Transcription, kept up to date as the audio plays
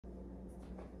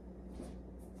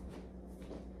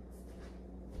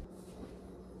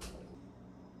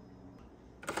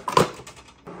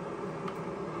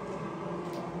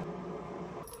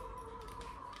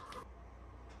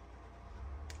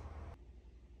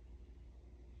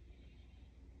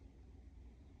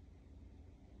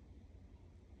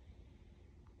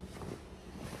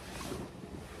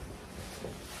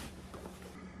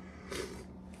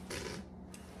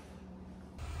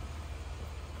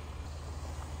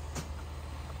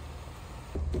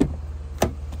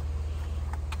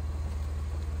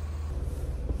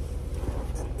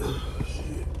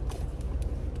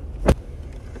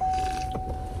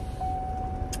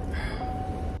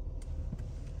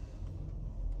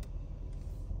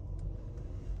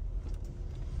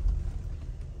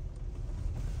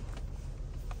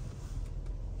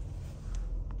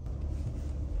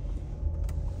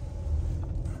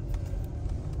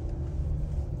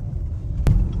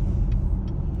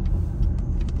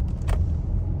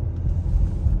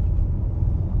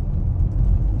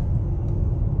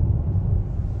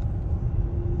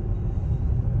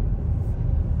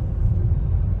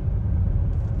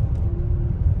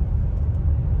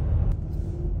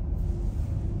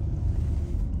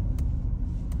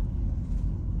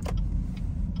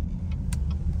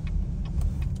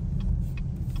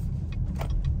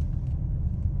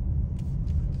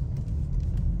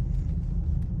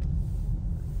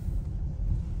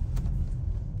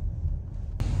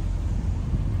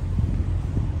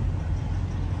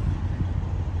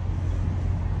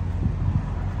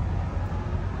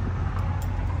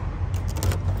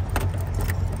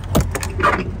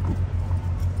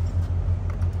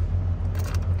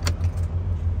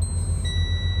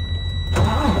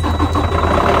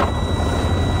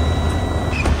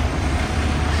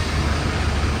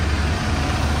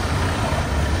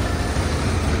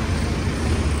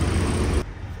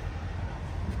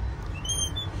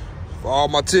For all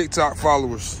my TikTok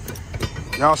followers.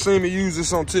 Y'all seen me use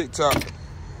this on TikTok.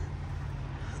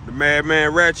 The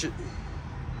Madman Ratchet.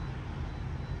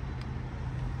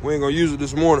 We ain't gonna use it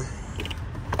this morning.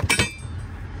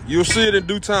 You'll see it in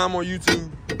due time on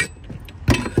YouTube.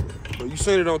 But you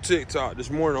seen it on TikTok. This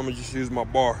morning I'm gonna just use my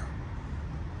bar.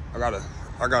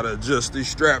 I gotta adjust these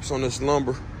straps on this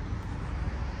lumber.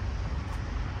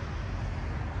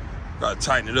 Gotta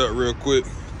tighten it up real quick.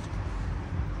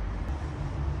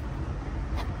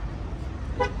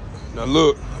 Now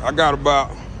look, I got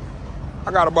about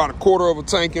a quarter of a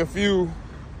tank in fuel.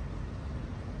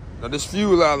 Now this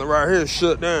fuel island right here is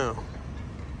shut down.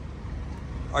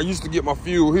 I used to get my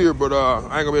fuel here, but I ain't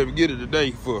gonna be able to get it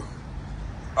today for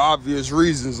obvious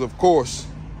reasons, of course.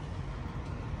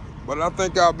 But I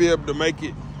think I'll be able to make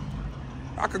it.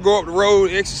 I could go up the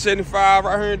road, exit 75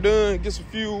 right here and done, get some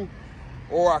fuel,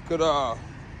 or I could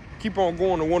keep on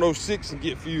going to 106 and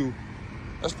get fuel.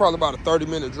 That's probably about a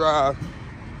 30-minute drive.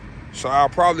 So I'll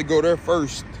probably go there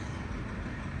first.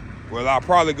 Well, I'll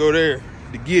probably go there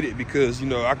to get it because, you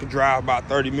know, I could drive about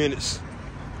 30 minutes.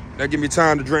 That give me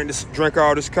time to drink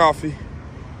all this coffee.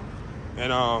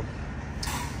 And I'll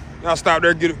stop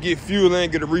there, get fuel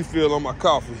and get a refill on my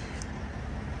coffee.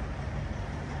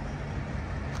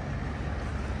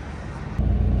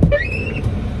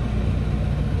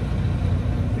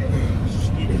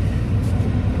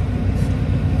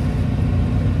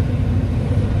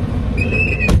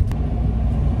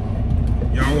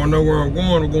 Know where I'm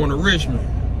going to Richmond.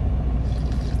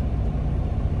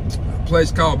 A place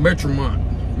called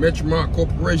Metromont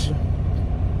Corporation.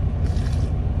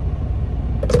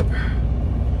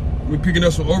 We're picking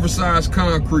up some oversized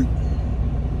concrete,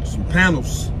 some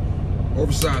panels,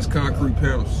 oversized concrete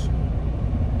panels.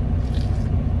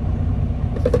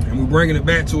 And we're bringing it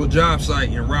back to a job site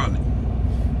in Raleigh.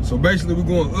 So basically we're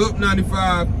going up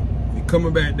 95 and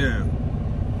coming back down.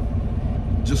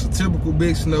 Just a typical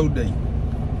big snow day.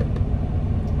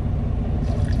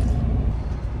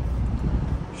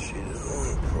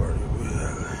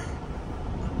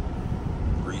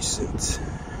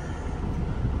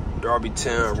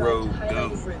 Darbytown Road,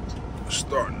 go.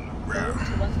 Starting the route. To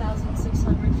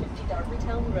 1650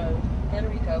 Darbytown Road,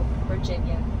 Henrico,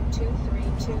 Virginia,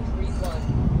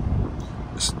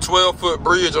 23231. It's a 12-foot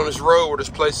bridge on this road where this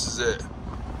place is at.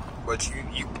 But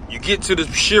you get to the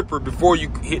shipper before you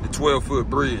hit the 12-foot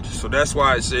bridge. So that's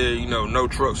why it said, you know, no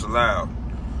trucks allowed.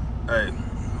 Hey,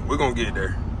 we're gonna get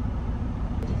there.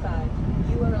 55.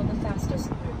 You are on the fastest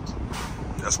route.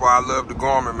 That's why I love the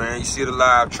Garmin, man. You see the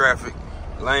live traffic.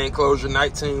 Lane closure,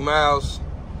 19 miles.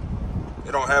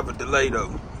 It don't have a delay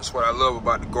though. That's what I love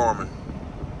about the Garmin.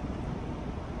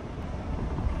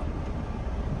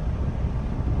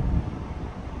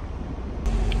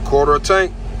 Quarter of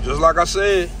tank, just like I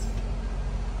said.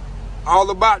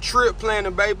 All about trip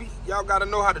planning, baby. Y'all gotta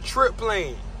know how to trip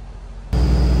plan.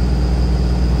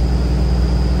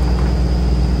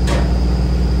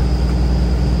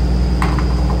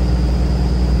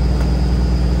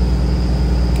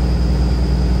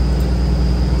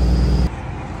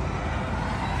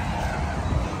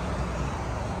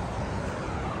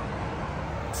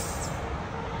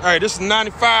 Hey, this is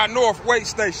 95 North Weight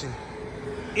Station,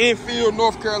 Enfield,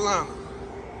 North Carolina.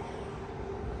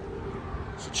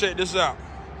 So check this out.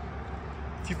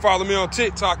 If you follow me on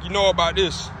TikTok, you know about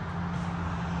this.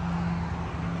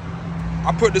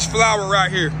 I put this flower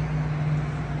right here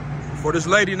for this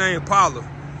lady named Paula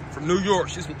from New York.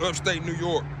 She's from upstate New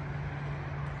York.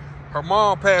 Her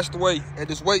mom passed away at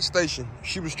this weight station.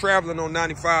 She was traveling on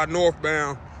 95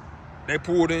 northbound. They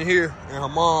pulled in here and her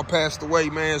mom passed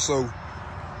away, man. So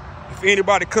if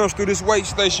anybody comes through this weight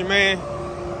station, man,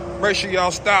 make sure y'all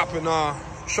stop and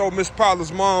show Miss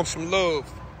Paula's mom some love.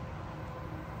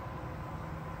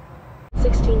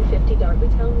 1650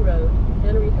 Darbytown Road,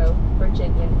 Henrico,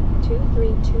 Virginia,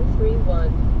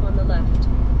 23231 on the left.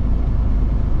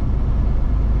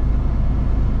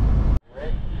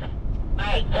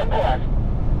 Hey, support.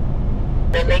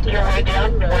 Then make your way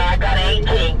down. Well, I got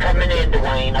 18 coming in,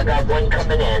 Dwayne. I got one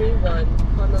coming in.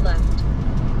 231 on the left.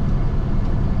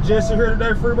 Jesse here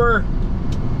today, Freebird?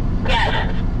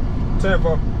 Yes.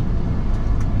 10-4.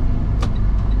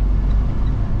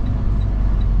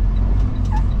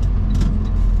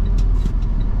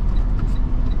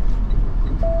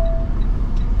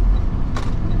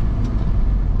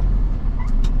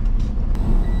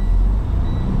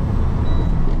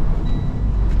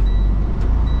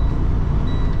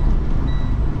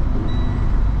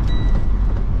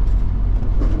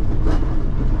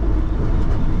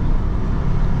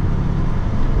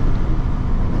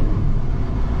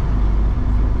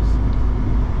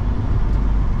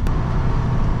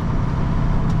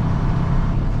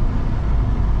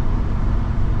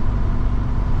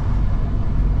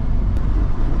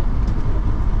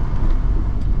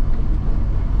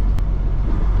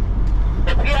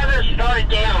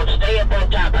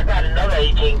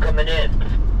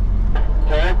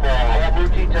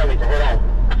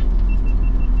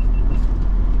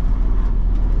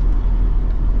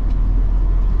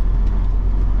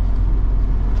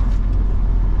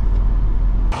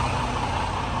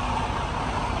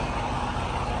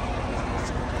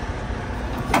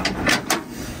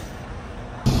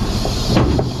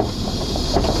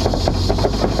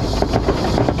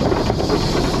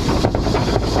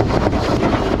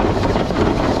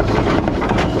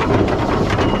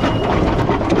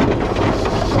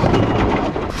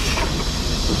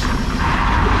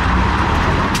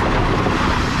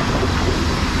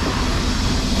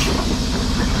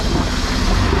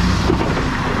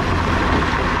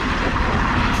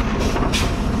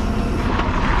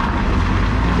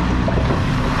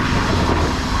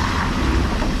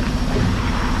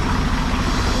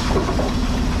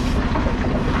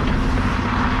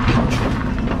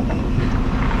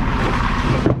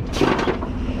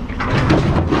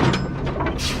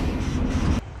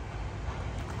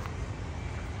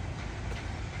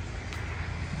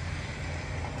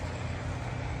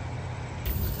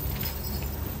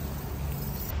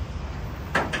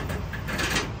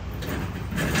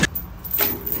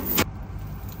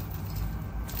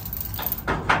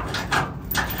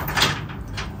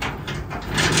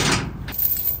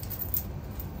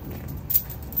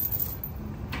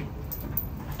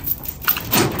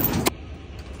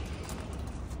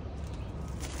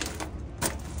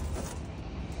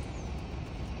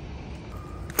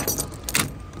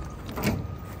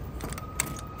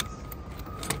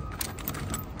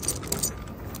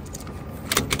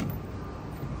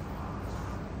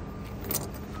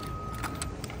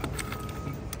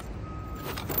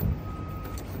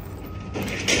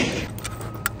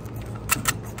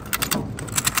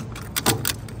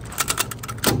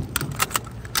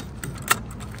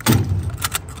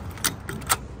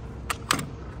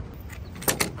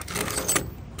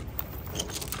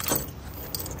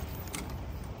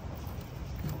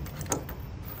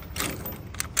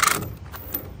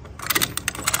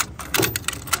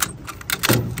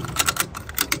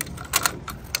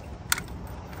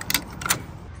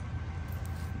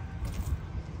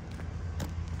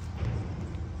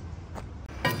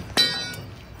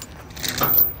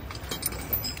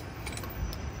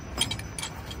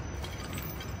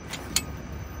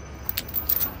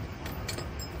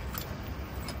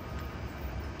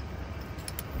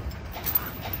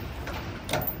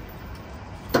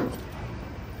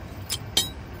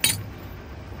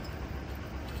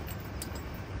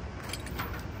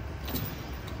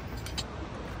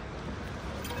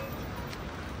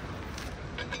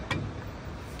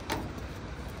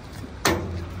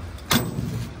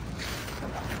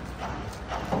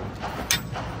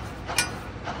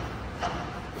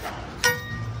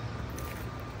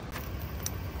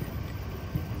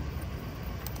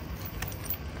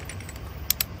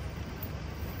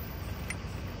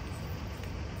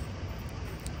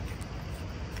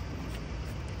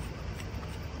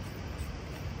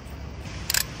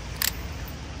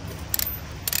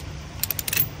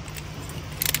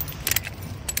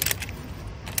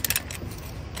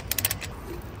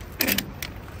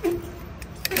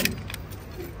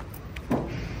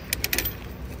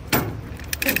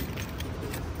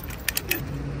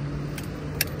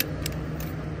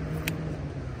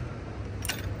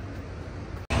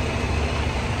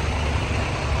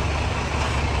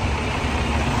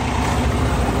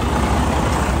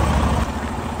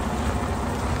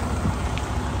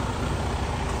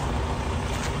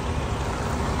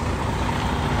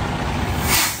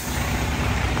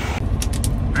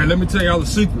 Hey, let me tell y'all a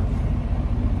secret.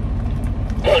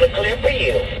 Gonna clear for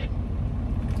you.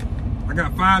 I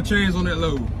got 5 chains on that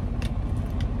load.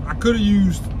 I could have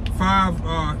used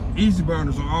 5 easy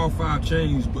binders on all 5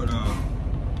 chains, but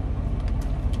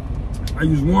I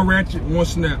used 1 ratchet, 1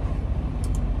 snap,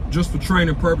 just for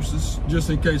training purposes,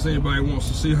 just in case anybody wants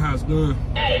to see how it's done.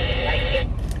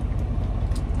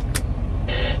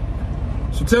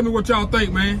 So tell me what y'all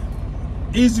think, man.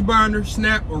 Easy binder,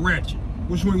 snap, or ratchet?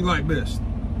 Which one you like best?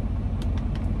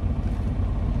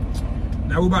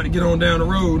 Now we're about to get on down the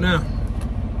road now.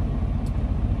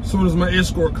 As soon as my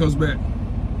escort comes back.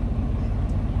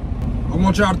 I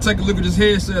want y'all to take a look at this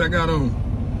headset I got on.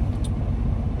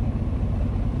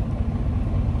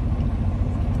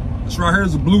 This right here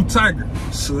is a Blue Tiger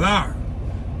Solar.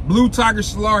 Blue Tiger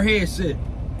Solar headset.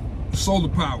 Solar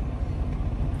power.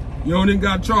 You don't even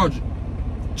gotta charge it.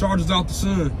 Charges out the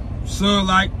sun.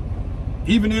 Sunlight,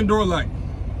 even indoor light.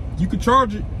 You can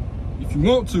charge it if you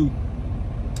want to,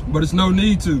 but it's no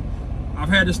need to. I've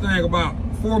had this thing about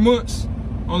 4 months,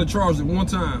 only charged it 1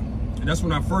 time. And that's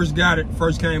when I first got it,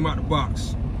 first came out the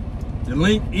box. The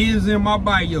link is in my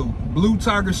bio. Blue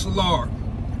Tiger Solar,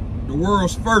 the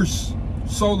world's first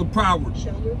solar powered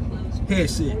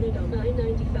headset.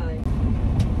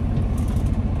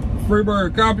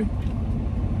 Freebird copy.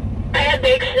 Hey,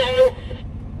 Big Snow.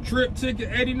 Trip ticket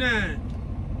 89.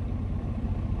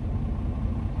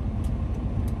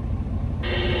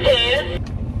 10.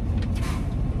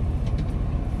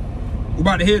 We're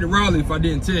about to head to Raleigh if I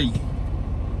didn't tell you.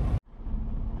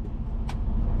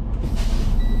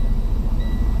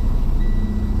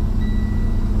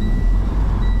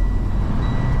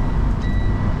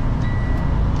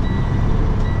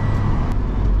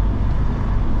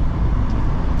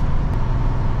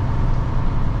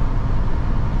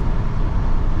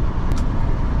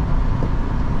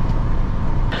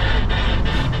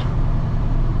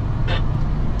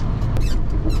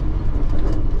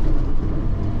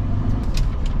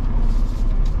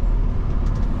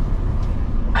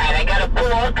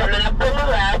 Coming up from the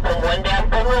left and 1 down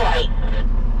from the right.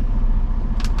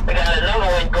 We got another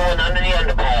one going under the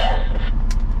underpass.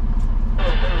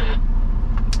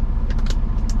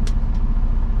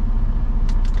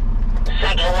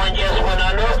 Second one just went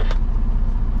under.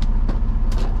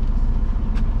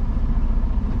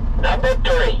 Number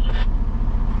 3.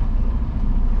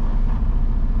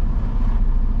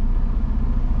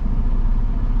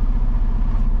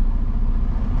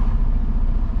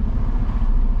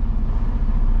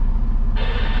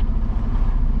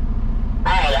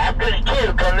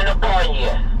 Coming upon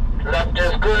you. Left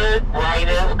is good, right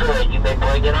is good. You may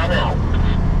bring it on out.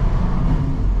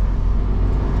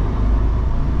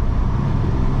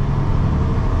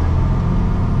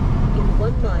 In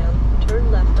 1 mile,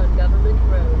 turn left on Government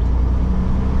Road.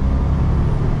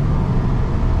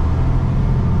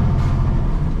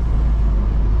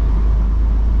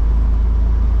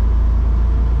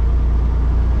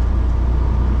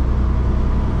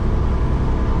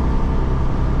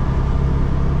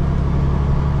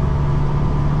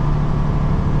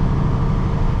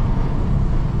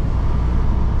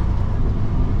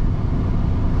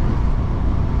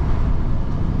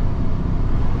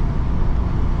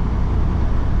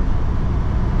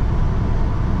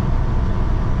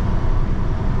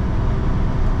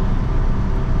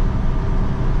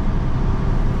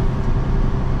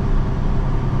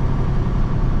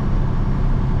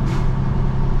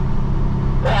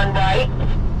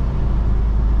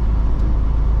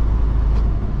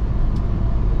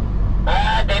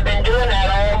 They've been doing that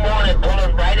all morning,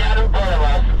 pulling right out in front of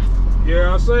us.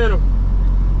 Yeah, I seen them.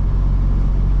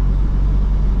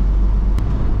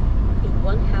 In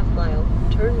 1/2 mile,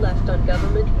 turn left on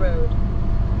Government Road.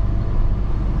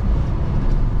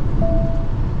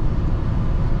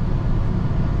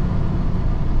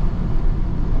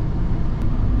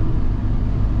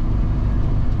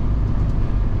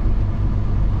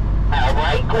 All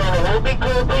right, corner will be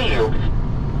clear for you.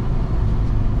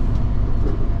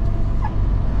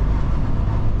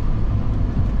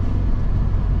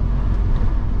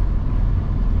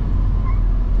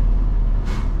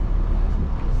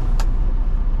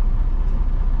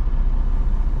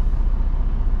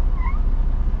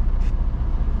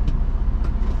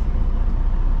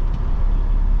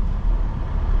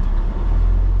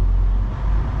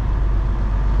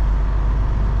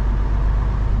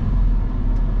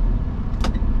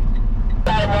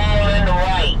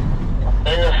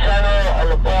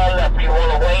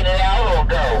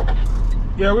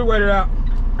 Yeah, we waited out.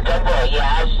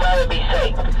 Yeah, I'd rather be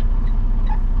safe.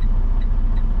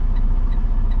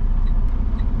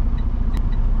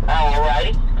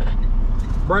 Alrighty.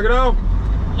 Bring it on.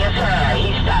 Yes, sir. He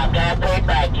stopped halfway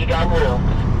back. You got room.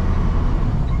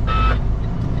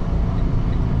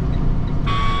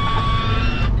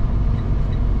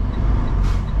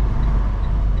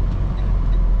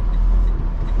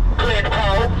 Clear the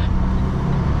pole.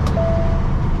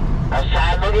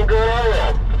 Outside looking good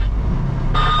already.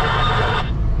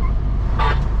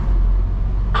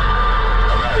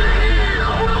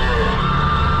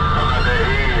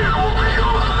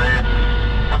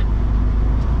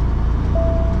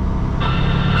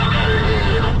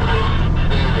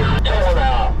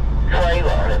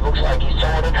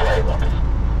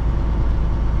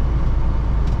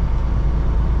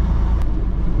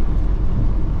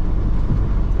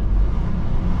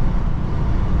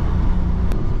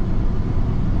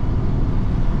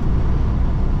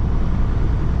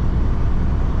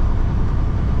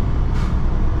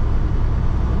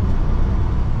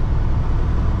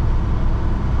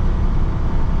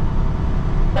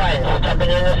 Stepping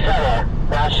in the center.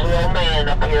 Watch the little man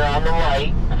up here on the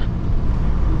right.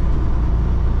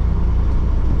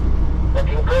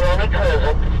 Looking good on the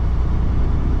prism.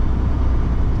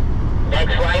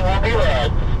 Next light will be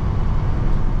red.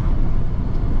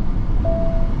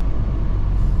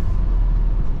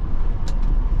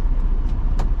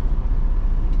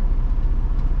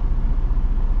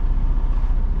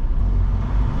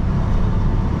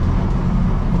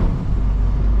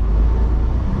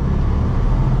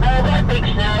 Big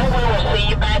Snow, we will see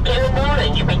you back in the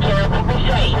morning. You be careful, be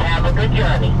safe. Have a good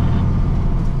journey.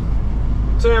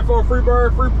 10 for a free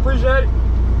bird, appreciate it.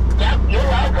 Yep, you're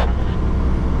welcome.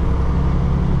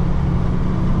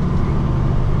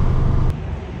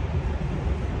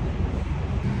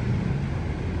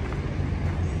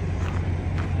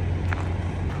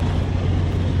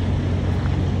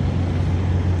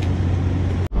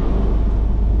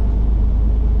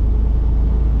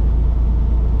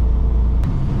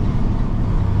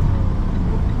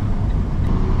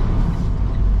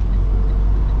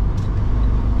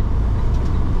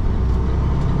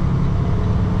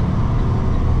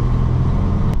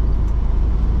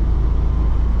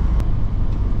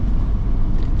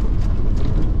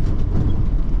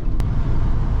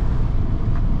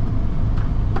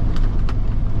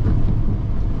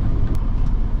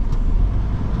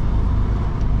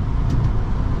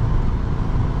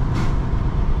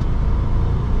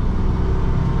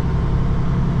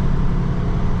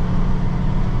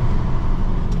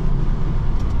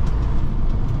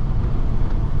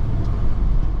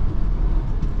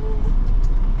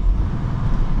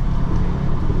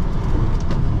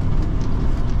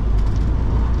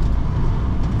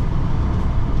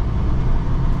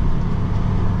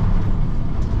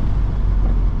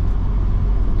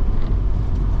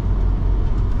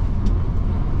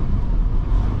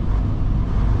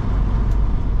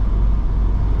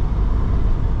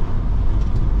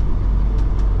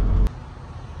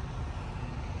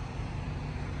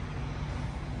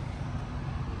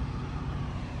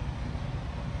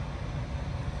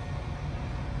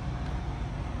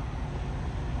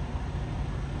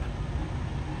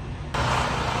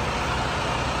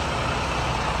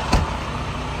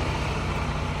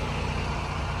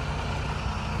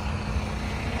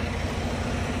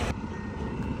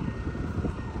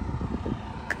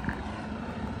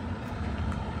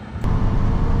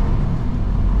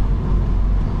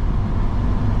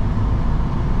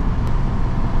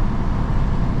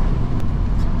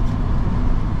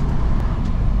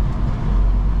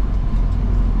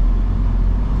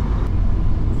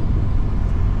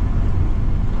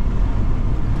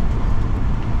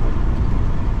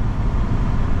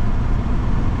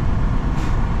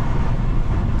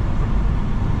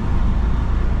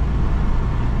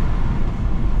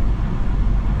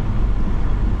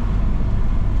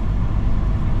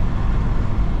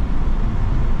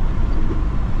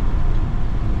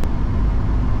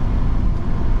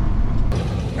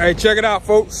 Hey, check it out,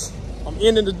 folks. I'm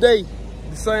ending the day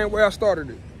the same way I started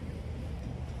it.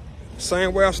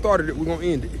 Same way I started it, we're gonna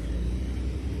end it.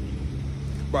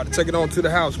 About to take it on to the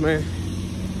house, man.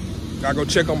 Gotta go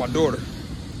check on my daughter.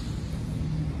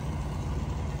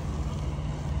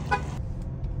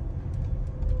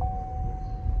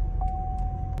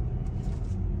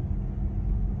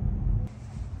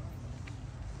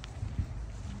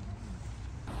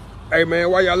 Hey,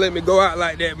 man, why y'all let me go out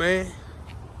like that, man?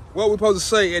 What we supposed to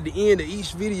say at the end of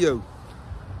each video?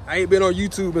 I ain't been on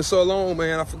YouTube in so long,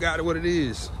 man. I forgot what it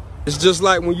is. It's just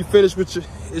like when you finish with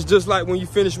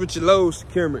your load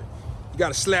securement. You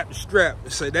gotta slap the strap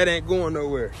and say that ain't going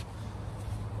nowhere.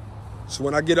 So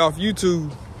when I get off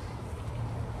YouTube,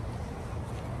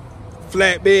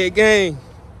 flatbed gang,